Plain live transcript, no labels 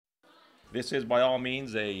This is by all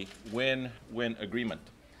means a win-win agreement.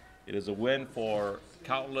 It is a win for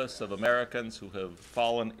countless of Americans who have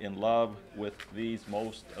fallen in love with these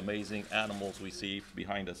most amazing animals we see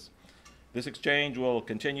behind us. This exchange will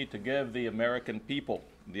continue to give the American people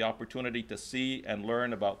the opportunity to see and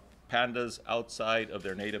learn about pandas outside of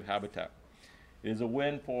their native habitat. It is a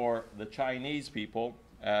win for the Chinese people,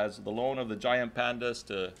 as the loan of the giant pandas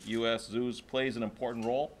to U.S. zoos plays an important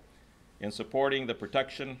role in supporting the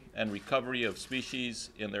protection and recovery of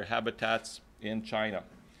species in their habitats in China.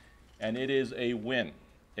 And it is a win,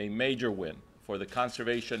 a major win, for the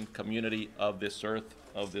conservation community of this earth,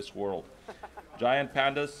 of this world. Giant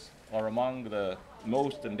pandas are among the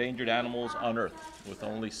most endangered animals on earth, with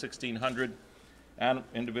only 1,600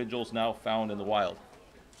 individuals now found in the wild.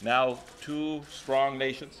 Now, two strong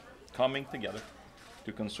nations coming together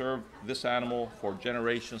to conserve this animal for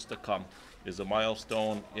generations to come is a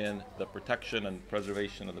milestone in the protection and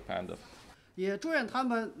preservation of the panda. 也祝愿他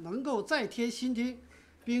们能够再添新丁，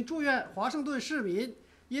并祝愿华盛顿市民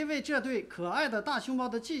因为这对可爱的大熊猫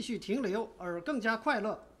的继续停留而更加快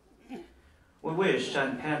乐。We wish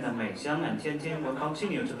giant panda Xiang and Tian will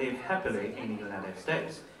continue to live happily in the United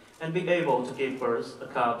States and be able to give birth a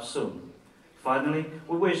cub soon. Finally,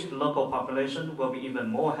 we wish the local population will be even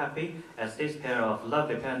more happy as this pair of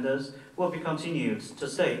lovely pandas will be continued to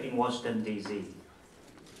stay in Washington, D.C.